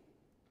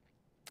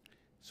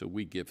 So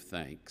we give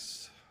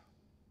thanks.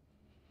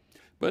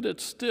 But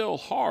it's still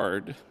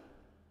hard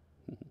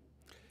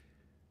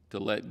to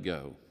let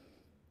go.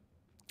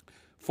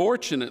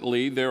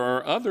 Fortunately, there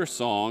are other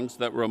songs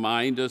that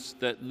remind us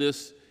that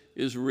this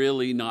is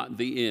really not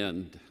the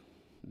end.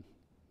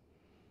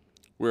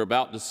 We're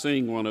about to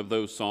sing one of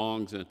those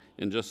songs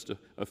in just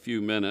a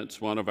few minutes,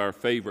 one of our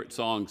favorite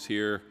songs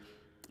here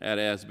at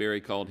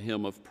Asbury called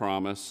Hymn of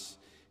Promise.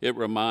 It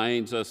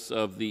reminds us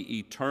of the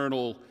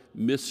eternal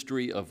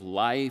mystery of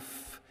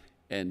life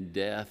and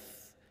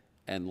death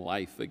and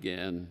life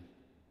again.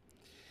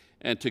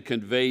 And to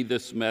convey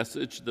this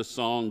message, the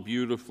song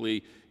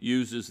beautifully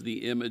uses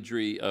the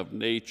imagery of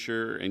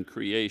nature and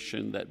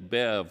creation that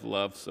Bev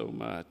loves so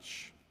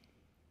much.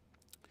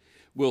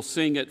 We'll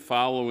sing it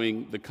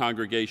following the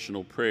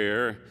congregational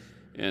prayer,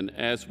 and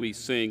as we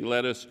sing,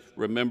 let us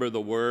remember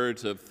the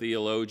words of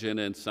theologian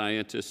and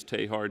scientist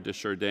Teilhard de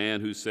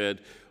Chardin, who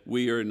said,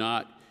 "We are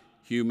not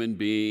human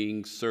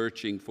beings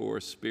searching for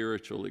a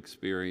spiritual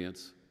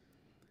experience.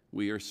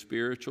 We are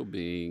spiritual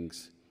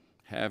beings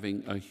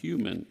having a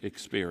human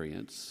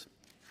experience.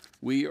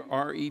 We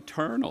are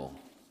eternal.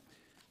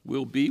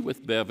 We'll be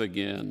with Bev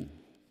again."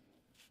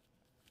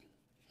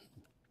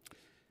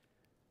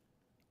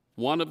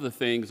 One of the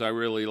things I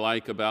really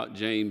like about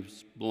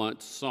James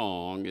Blunt's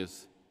song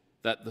is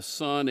that the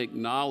son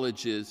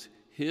acknowledges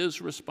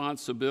his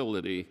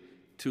responsibility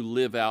to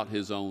live out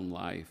his own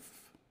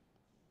life,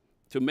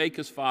 to make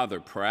his father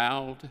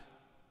proud,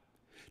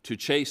 to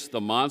chase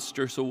the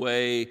monsters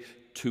away,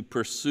 to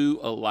pursue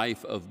a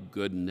life of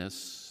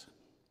goodness.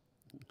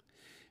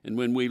 And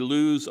when we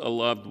lose a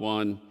loved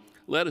one,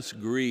 let us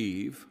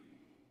grieve,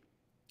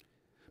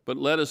 but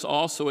let us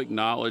also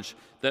acknowledge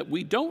that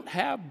we don't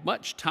have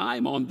much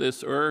time on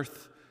this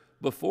earth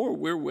before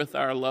we're with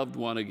our loved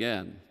one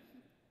again.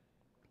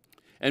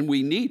 And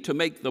we need to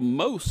make the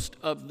most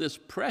of this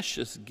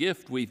precious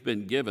gift we've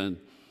been given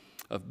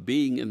of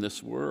being in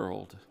this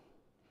world.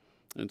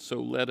 And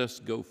so let us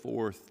go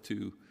forth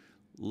to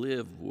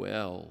live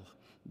well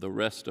the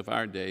rest of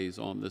our days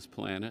on this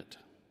planet.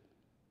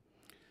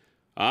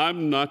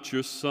 I'm not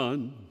your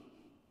son.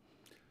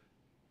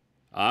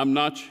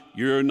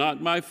 You're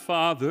not my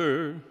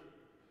father.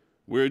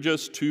 We're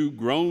just two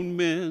grown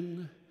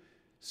men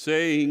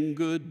saying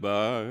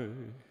goodbye.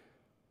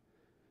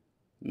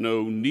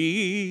 No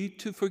need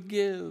to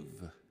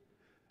forgive,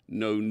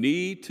 no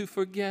need to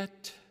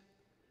forget.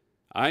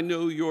 I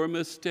know your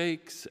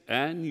mistakes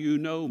and you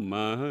know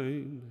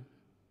mine.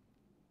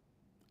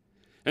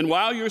 And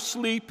while you're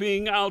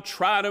sleeping, I'll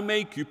try to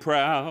make you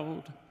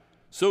proud.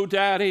 So,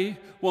 Daddy,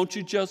 won't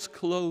you just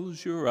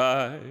close your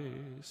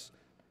eyes?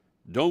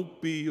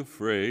 Don't be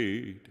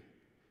afraid.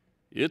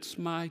 It's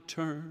my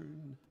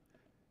turn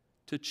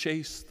to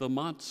chase the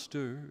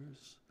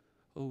monsters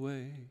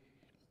away.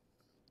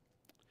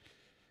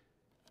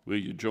 Will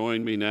you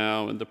join me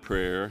now in the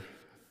prayer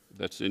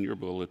that's in your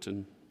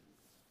bulletin?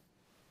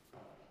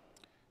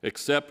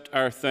 Accept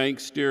our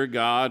thanks, dear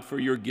God, for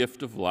your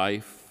gift of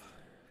life,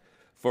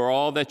 for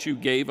all that you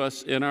gave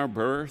us in our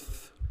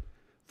birth,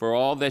 for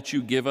all that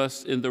you give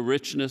us in the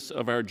richness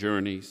of our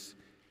journeys.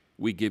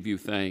 We give you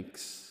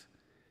thanks.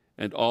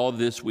 And all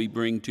this we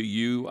bring to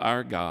you,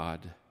 our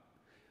God,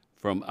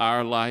 from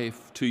our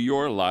life to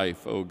your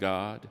life, O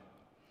God.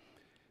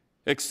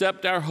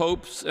 Accept our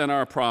hopes and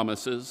our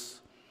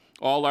promises,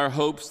 all our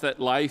hopes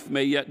that life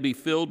may yet be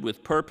filled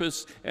with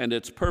purpose and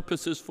its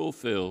purposes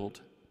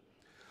fulfilled.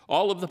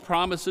 All of the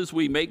promises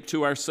we make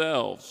to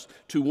ourselves,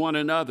 to one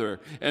another,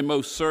 and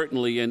most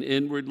certainly and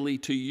inwardly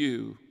to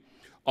you.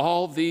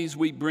 All these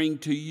we bring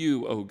to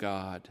you, O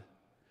God,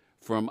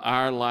 from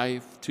our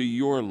life to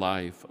your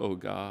life, O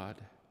God.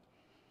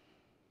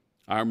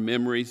 Our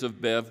memories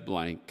of Bev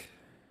Blank,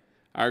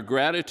 our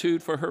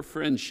gratitude for her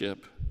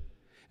friendship,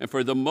 and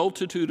for the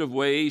multitude of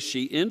ways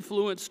she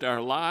influenced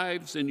our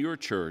lives in your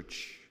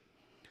church,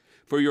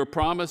 for your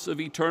promise of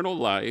eternal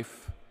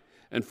life,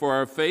 and for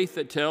our faith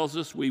that tells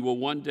us we will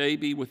one day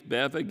be with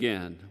Bev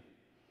again.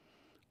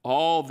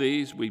 All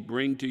these we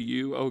bring to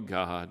you, O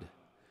God,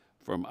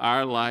 from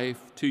our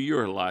life to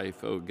your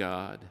life, O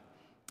God.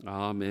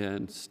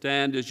 Amen.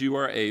 Stand as you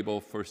are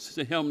able for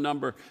hymn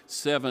number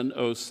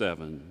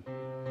 707.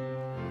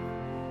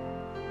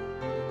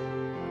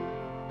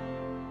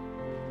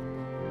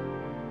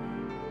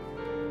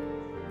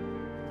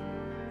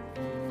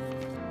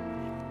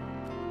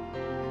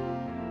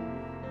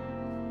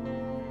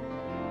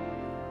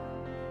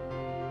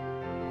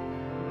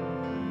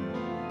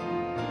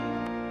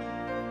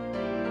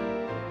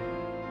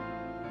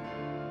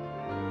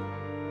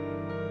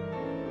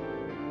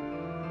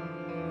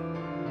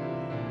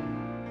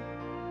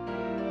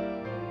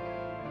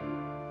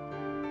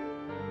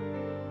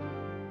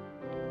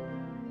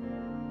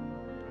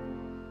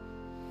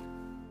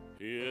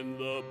 In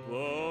the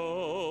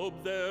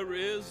bulb there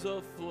is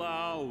a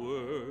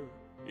flower,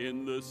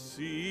 in the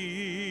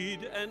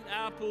seed an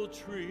apple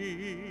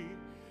tree,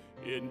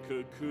 in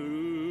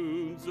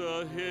cocoons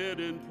a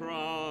hidden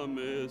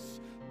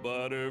promise,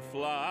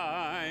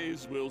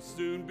 butterflies will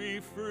soon be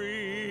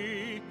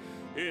free.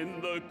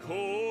 In the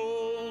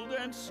cold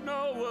and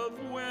snow of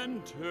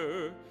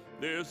winter,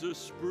 there's a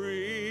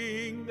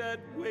spring that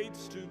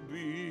waits to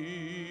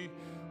be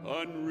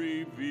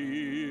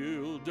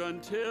unrevealed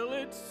until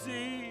its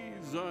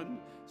season,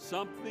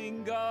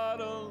 something God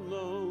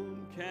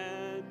alone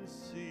can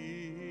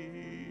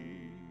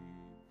see.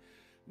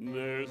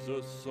 There's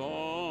a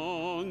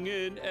song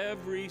in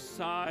every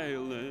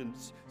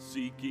silence,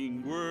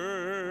 seeking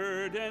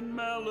word and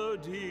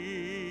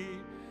melody.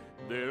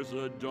 There's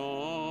a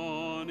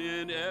dawn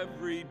in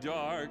every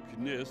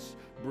darkness,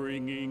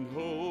 bringing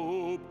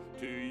hope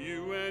to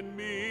you and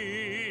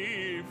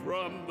me.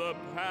 From the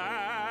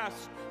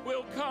past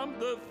will come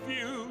the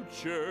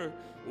future,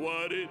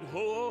 what it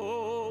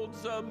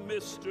holds a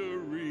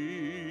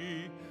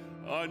mystery,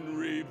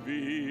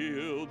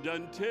 unrevealed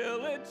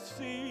until its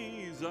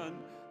season,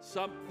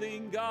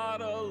 something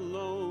God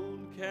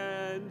alone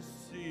can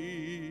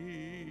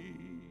see.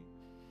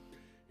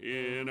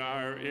 In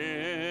our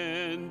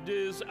end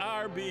is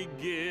our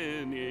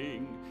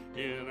beginning,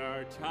 in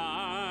our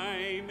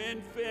time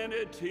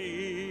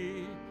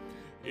infinity.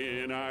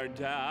 In our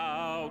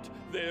doubt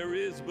there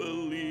is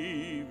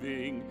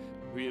believing,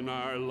 in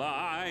our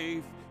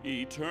life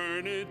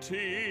eternity.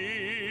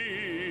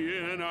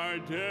 In our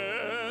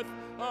death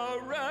a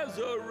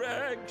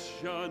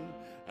resurrection,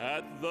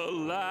 at the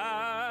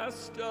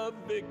last a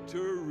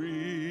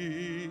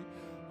victory,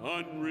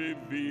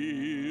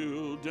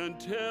 unrevealed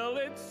until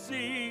its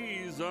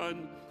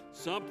season,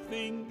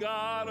 something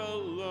God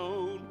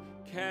alone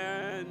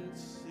can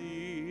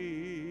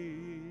see.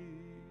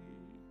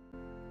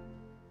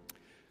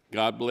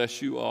 God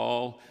bless you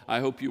all. I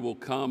hope you will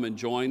come and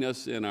join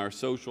us in our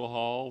social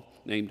hall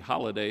named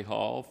Holiday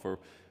Hall for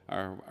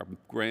our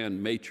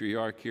grand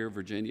matriarch here,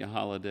 Virginia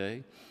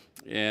Holiday,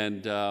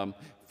 and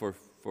for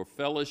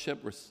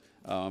fellowship,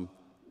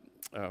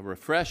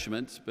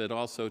 refreshments, but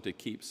also to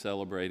keep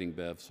celebrating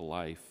Bev's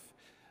life.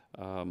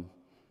 And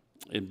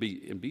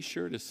be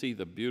sure to see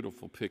the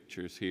beautiful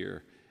pictures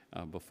here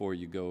before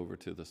you go over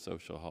to the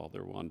social hall.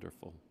 They're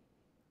wonderful.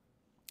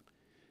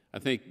 I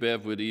think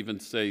Bev would even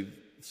say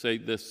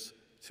this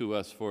to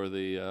us for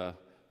the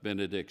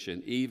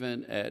benediction.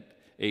 Even at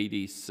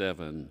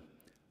 87,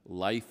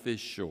 life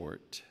is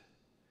short,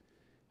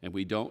 and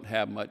we don't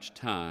have much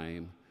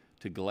time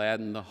to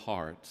gladden the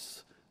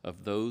hearts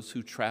of those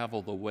who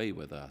travel the way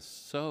with us.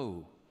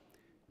 So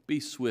be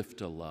swift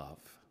to love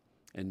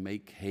and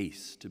make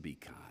haste to be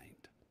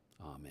kind.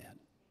 Amen.